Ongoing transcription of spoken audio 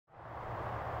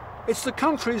It's the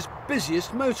country's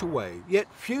busiest motorway,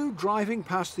 yet few driving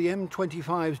past the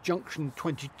M25's junction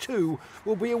 22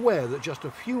 will be aware that just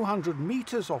a few hundred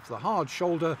metres off the hard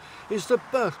shoulder is the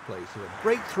birthplace of a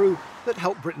breakthrough that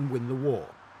helped Britain win the war.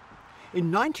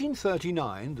 In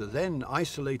 1939, the then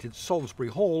isolated Salisbury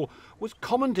Hall was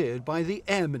commandeered by the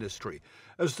Air Ministry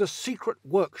as the secret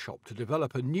workshop to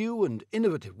develop a new and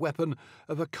innovative weapon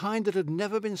of a kind that had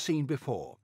never been seen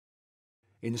before.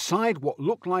 Inside what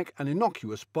looked like an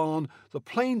innocuous barn, the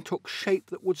plane took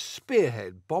shape that would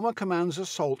spearhead Bomber Command's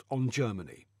assault on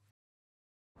Germany.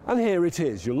 And here it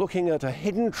is. You're looking at a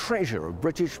hidden treasure of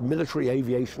British military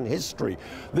aviation history.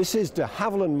 This is the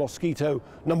Havilland Mosquito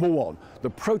 #1, the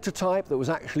prototype that was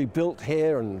actually built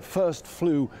here and first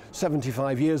flew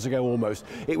 75 years ago almost.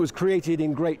 It was created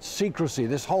in great secrecy.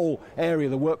 This whole area,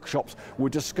 the workshops, were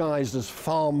disguised as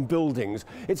farm buildings.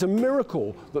 It's a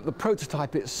miracle that the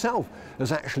prototype itself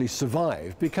has actually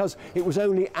survived because it was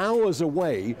only hours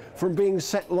away from being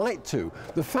set light to.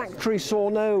 The factory saw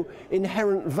no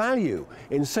inherent value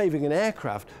in saving an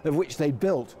aircraft of which they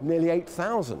built nearly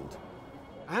 8,000.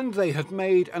 And they had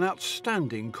made an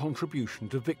outstanding contribution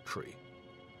to victory.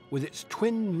 With its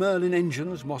twin Merlin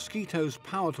engines, Mosquito's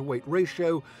power-to-weight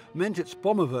ratio meant its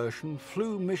bomber version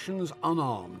flew missions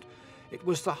unarmed. It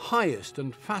was the highest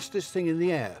and fastest thing in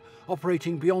the air,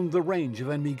 operating beyond the range of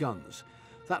enemy guns.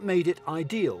 That made it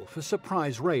ideal for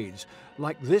surprise raids,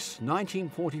 like this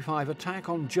 1945 attack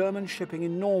on German shipping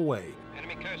in Norway.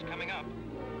 Enemy coast coming up.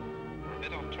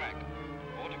 Bit off track.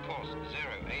 Order course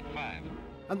 085.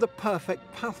 And the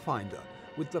perfect pathfinder,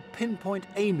 with the pinpoint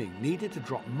aiming needed to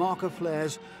drop marker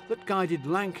flares that guided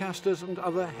Lancasters and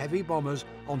other heavy bombers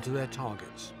onto their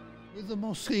targets. With the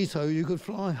Mosquito, you could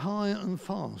fly high and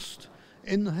fast.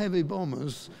 In the heavy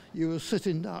bombers, you were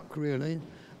sitting duck, really.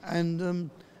 And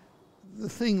the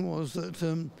thing was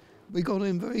that we got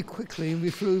in very quickly and we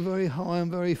flew very high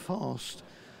and very fast.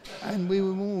 And we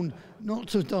were warned not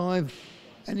to dive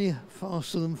any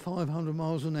faster than 500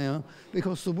 miles an hour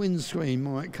because the windscreen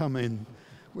might come in,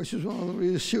 which was rather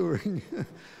reassuring.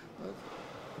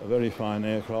 A very fine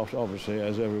aircraft, obviously,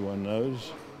 as everyone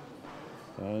knows,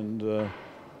 and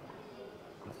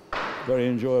very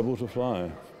enjoyable to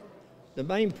fly. The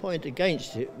main point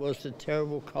against it was the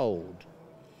terrible cold.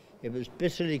 It was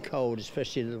bitterly cold,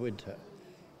 especially in the winter,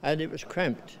 and it was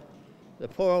cramped. The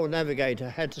poor old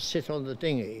navigator had to sit on the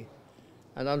dinghy,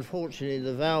 and unfortunately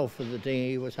the valve for the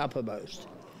dinghy was uppermost.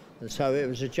 And so it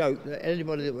was a joke that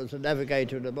anybody that was a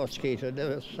navigator in a Mosquito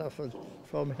never suffered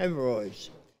from hemorrhoids.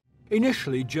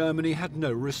 Initially, Germany had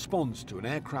no response to an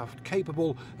aircraft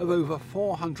capable of over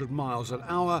 400 miles an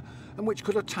hour and which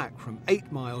could attack from 8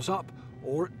 miles up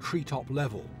or at treetop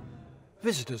level.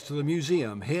 Visitors to the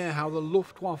museum hear how the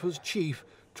Luftwaffe's chief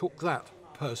took that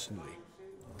personally.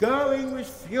 Goering was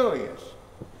furious.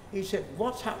 He said,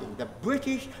 what's happened? The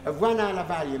British have run out of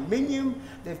aluminium,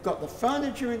 they've got the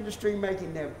furniture industry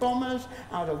making their bombers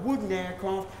out of wooden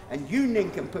aircraft, and you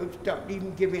nincompoops don't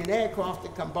even give me an aircraft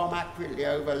that can bomb accurately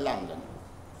over London.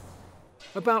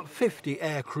 About 50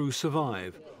 aircrew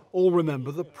survive. All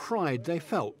remember the pride they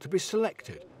felt to be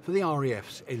selected for the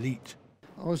RAF's elite.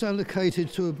 I was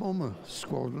allocated to a bomber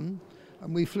squadron,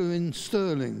 and we flew in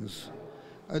Stirlings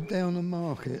down the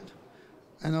market.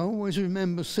 And I always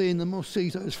remember seeing the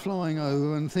Mosquitoes flying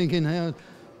over and thinking how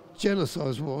jealous I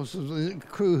was of the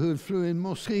crew who flew in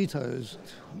Mosquitoes.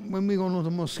 When we got on the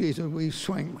Mosquito, we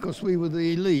shrank because we were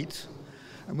the elite,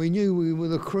 and we knew we were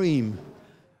the cream.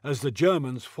 As the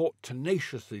Germans fought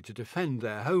tenaciously to defend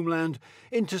their homeland,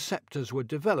 interceptors were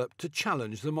developed to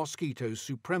challenge the Mosquito's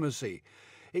supremacy.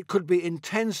 It could be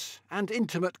intense and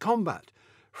intimate combat.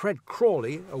 Fred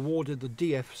Crawley, awarded the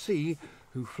DFC,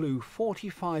 who flew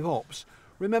 45 ops,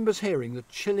 remembers hearing the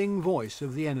chilling voice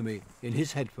of the enemy in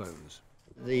his headphones.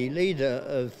 The leader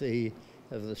of the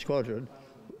squadron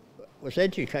was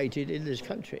educated in this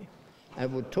country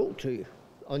and would talk to you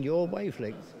on your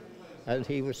wavelength. And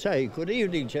he would say, "Good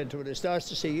evening, gentlemen, it's nice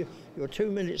to see you. You're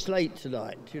 2 minutes late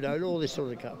tonight," you know, and all this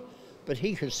sort of stuff. But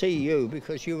he could see you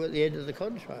because you were at the end of the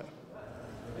contract.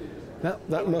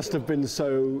 That must have been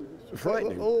so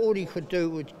frightening. All he could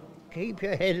do was keep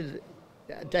your head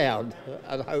down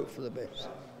and hope for the best.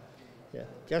 Yeah,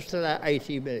 just to that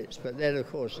 80 minutes. But then, of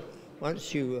course,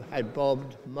 once you had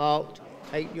bombed, marked,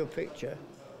 taken your picture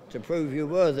to prove you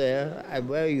were there and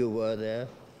where you were there,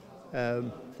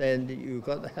 then you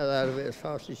got the hell out of it as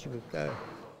fast as you could go.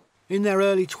 In their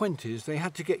early 20s, they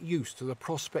had to get used to the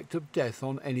prospect of death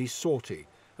on any sortie,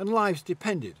 and lives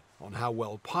depended on how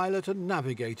well pilot and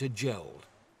navigator gelled.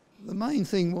 The main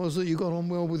thing was that you got on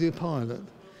well with your pilot.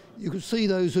 You could see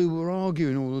those who were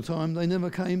arguing all the time, they never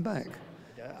came back.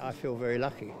 I feel very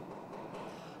lucky.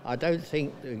 I don't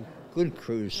think the good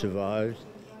crews survived.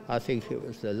 I think it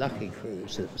was the lucky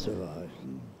crews that survived.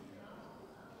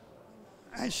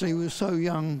 Actually, we were so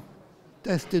young,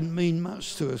 death didn't mean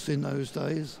much to us in those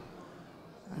days.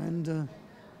 And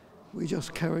we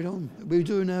just carried on. We were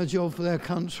doing our job for our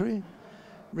country,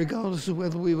 regardless of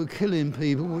whether we were killing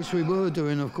people, which we were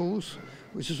doing, of course,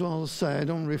 which is rather sad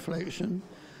on reflection.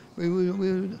 We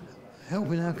were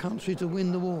helping our country to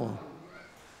win the war.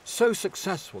 So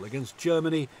successful against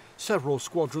Germany, several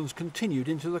squadrons continued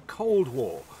into the Cold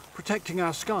War, protecting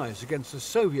our skies against the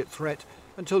Soviet threat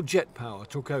until jet power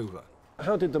took over.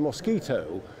 How did the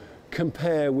Mosquito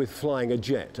compare with flying a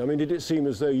jet? I mean, did it seem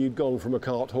as though you'd gone from a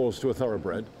cart horse to a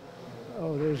thoroughbred?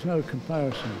 Oh, there's no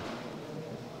comparison.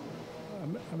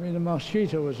 I mean, the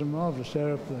Mosquito was a marvellous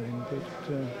aeroplane,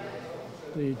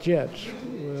 but the jets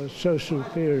were so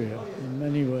superior in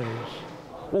many ways.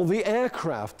 Well, the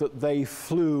aircraft that they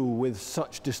flew with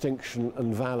such distinction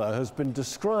and valour has been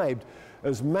described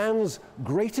as man's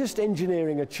greatest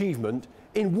engineering achievement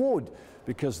in wood,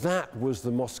 because that was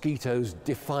the Mosquito's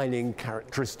defining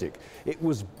characteristic. It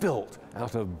was built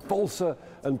out of balsa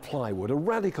and plywood, a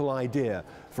radical idea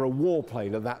for a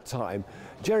warplane at that time.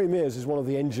 Jerry Mears is one of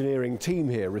the engineering team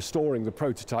here restoring the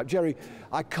prototype. Jerry,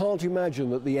 I can't imagine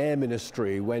that the Air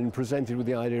Ministry, when presented with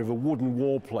the idea of a wooden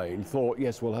warplane, thought,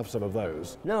 yes, we'll have some of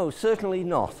those. No, certainly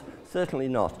not. Certainly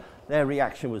not. Their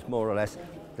reaction was more or less,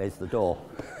 there's the door.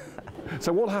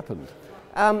 So what happened?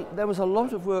 There was a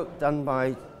lot of work done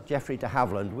by Geoffrey de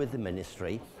Havilland with the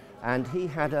Ministry, and he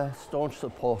had a staunch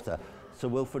supporter, Sir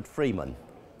Wilfrid Freeman.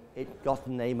 It got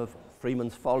the name of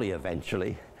Freeman's Folly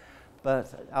eventually,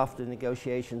 but after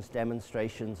negotiations,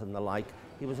 demonstrations and the like,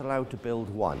 he was allowed to build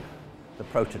one, the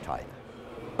prototype.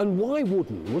 And why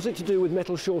wooden? Was it to do with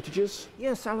metal shortages?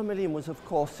 Yes, aluminium was of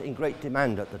course in great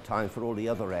demand at the time for all the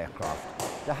other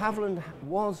aircraft. De Havilland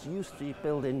was used to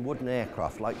building wooden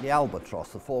aircraft like the Albatross,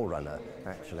 the Forerunner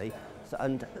actually,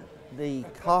 and the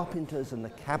carpenters and the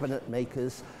cabinet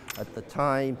makers at the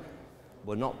time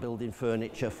were not building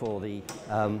furniture for the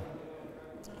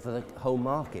home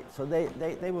market, so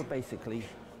they were basically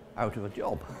out of a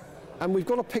job. And we've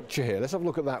got a picture here, let's have a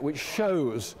look at that, which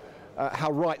shows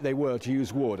how right they were to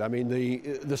use wood. I mean, the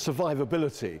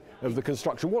survivability of the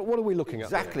construction. What are we looking at?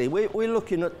 Exactly. We're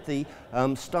looking at the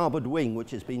starboard wing,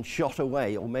 which has been shot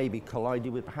away or maybe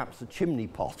collided with perhaps a chimney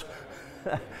pot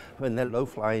when they're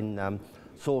low-flying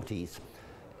sorties.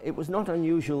 It was not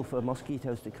unusual for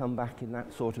Mosquitos to come back in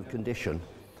that sort of condition.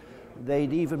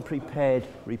 They'd even prepared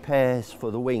repairs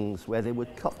for the wings where they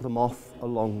would cut them off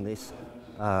along this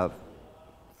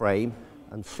frame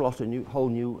and slot a whole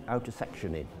new outer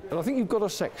section in. And I think you've got a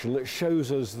section that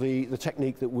shows us the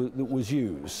technique that was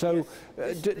used. So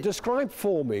describe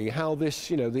for me how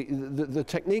this, you know, the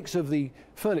techniques of the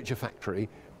furniture factory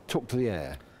took to the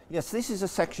air. Yes, this is a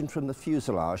section from the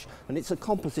fuselage, and it's a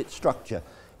composite structure.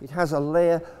 It has a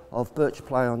layer of birch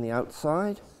ply on the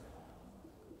outside,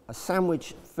 a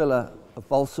sandwich filler of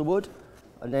balsa wood,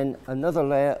 and then another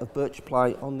layer of birch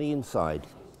ply on the inside,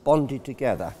 bonded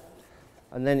together.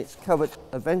 And then it's covered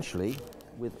eventually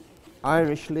with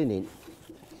Irish linen,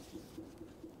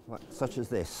 such as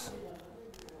this,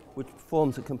 which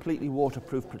forms a completely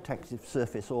waterproof protective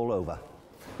surface all over.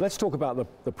 Let's talk about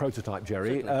the prototype,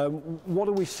 Jerry. What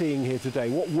are we seeing here today?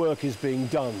 What work is being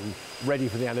done ready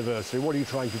for the anniversary? What are you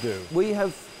trying to do? We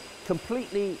have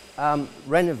completely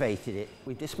renovated it.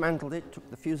 We dismantled it, took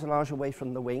the fuselage away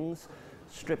from the wings,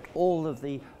 stripped all of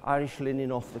the Irish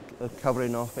linen off the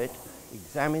covering off it,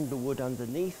 examined the wood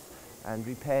underneath and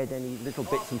repaired any little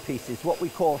bits and pieces, what we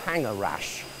call hanger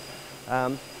rash.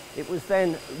 It was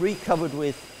then recovered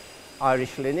with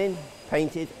Irish linen,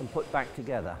 painted and put back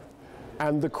together.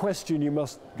 And the question you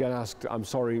must get asked, I'm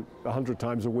sorry, 100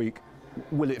 times a week,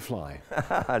 will it fly?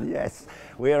 Yes,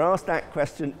 we are asked that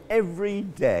question every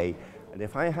day. And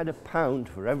if I had £1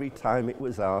 for every time it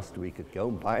was asked, we could go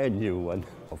and buy a new one.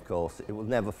 Of course, it will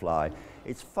never fly.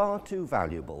 It's far too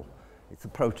valuable. It's a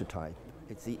prototype.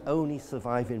 It's the only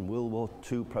surviving World War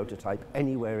II prototype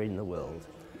anywhere in the world.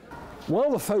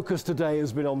 Well, the focus today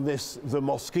has been on the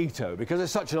Mosquito, because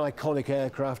it's such an iconic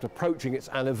aircraft approaching its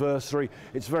anniversary.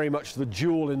 It's very much the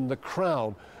jewel in the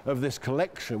crown of this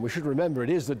collection. We should remember it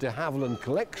is the de Havilland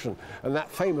collection, and that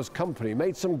famous company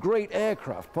made some great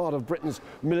aircraft, part of Britain's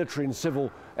military and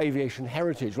civil aviation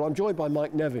heritage. Well, I'm joined by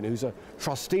Mike Nevin, who's a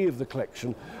trustee of the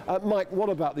collection. Mike, what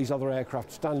about these other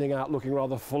aircraft standing out, looking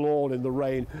rather forlorn in the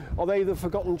rain? Are they the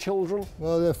forgotten children?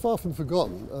 Well, they're far from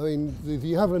forgotten. I mean, the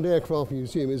de Havilland Aircraft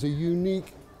Museum is a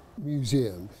unique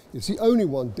museum. It's the only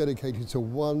one dedicated to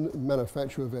one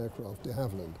manufacturer of aircraft, de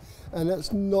Havilland. And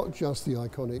that's not just the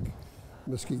iconic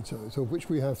Mosquitos, of which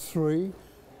we have 3.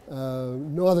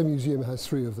 Neither museum has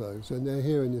 3 of those, and they're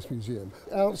here in this museum.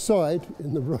 Outside,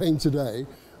 in the rain today,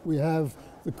 we have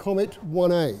the Comet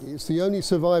 1A. It's the only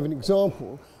surviving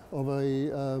example of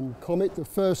a Comet, the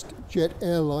first jet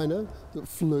airliner that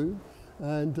flew,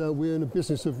 and we're in the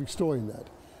business of restoring that.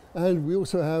 And we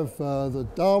also have the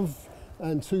Dove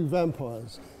and 2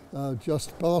 Vampires,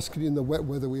 just basking in the wet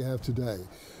weather we have today.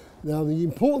 Now, the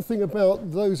important thing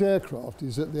about those aircraft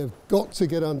is that they've got to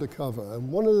get under cover,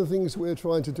 and one of the things we're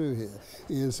trying to do here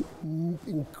is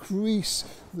increase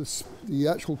the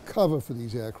actual cover for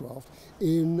these aircraft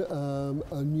in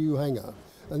a new hangar.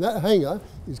 And that hangar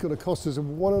is going to cost us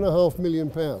 £1.5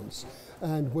 million.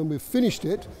 And when we've finished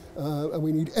it, and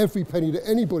we need every penny that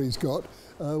anybody's got,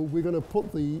 we're going to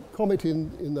put the Comet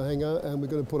in the hangar, and we're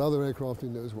going to put other aircraft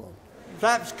in there as well.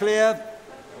 Flaps clear,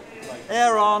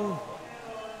 air on.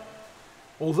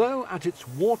 Although at its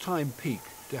wartime peak,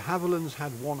 de Havilland's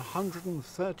had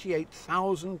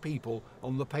 138,000 people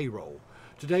on the payroll.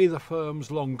 Today the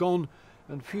firm's long gone,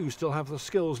 and few still have the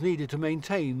skills needed to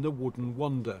maintain the wooden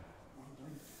wonder.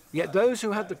 Yet those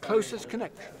who had the closest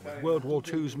connection with World War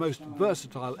II's most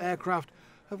versatile aircraft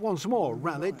have once more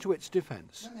rallied to its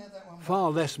defence.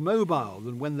 Far less mobile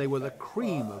than when they were the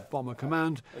cream of Bomber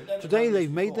Command, today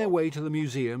they've made their way to the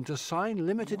museum to sign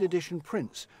limited edition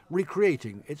prints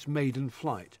recreating its maiden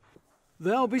flight.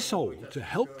 They'll be sold to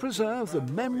help preserve the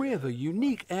memory of a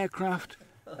unique aircraft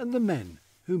and the men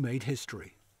who made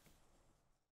history.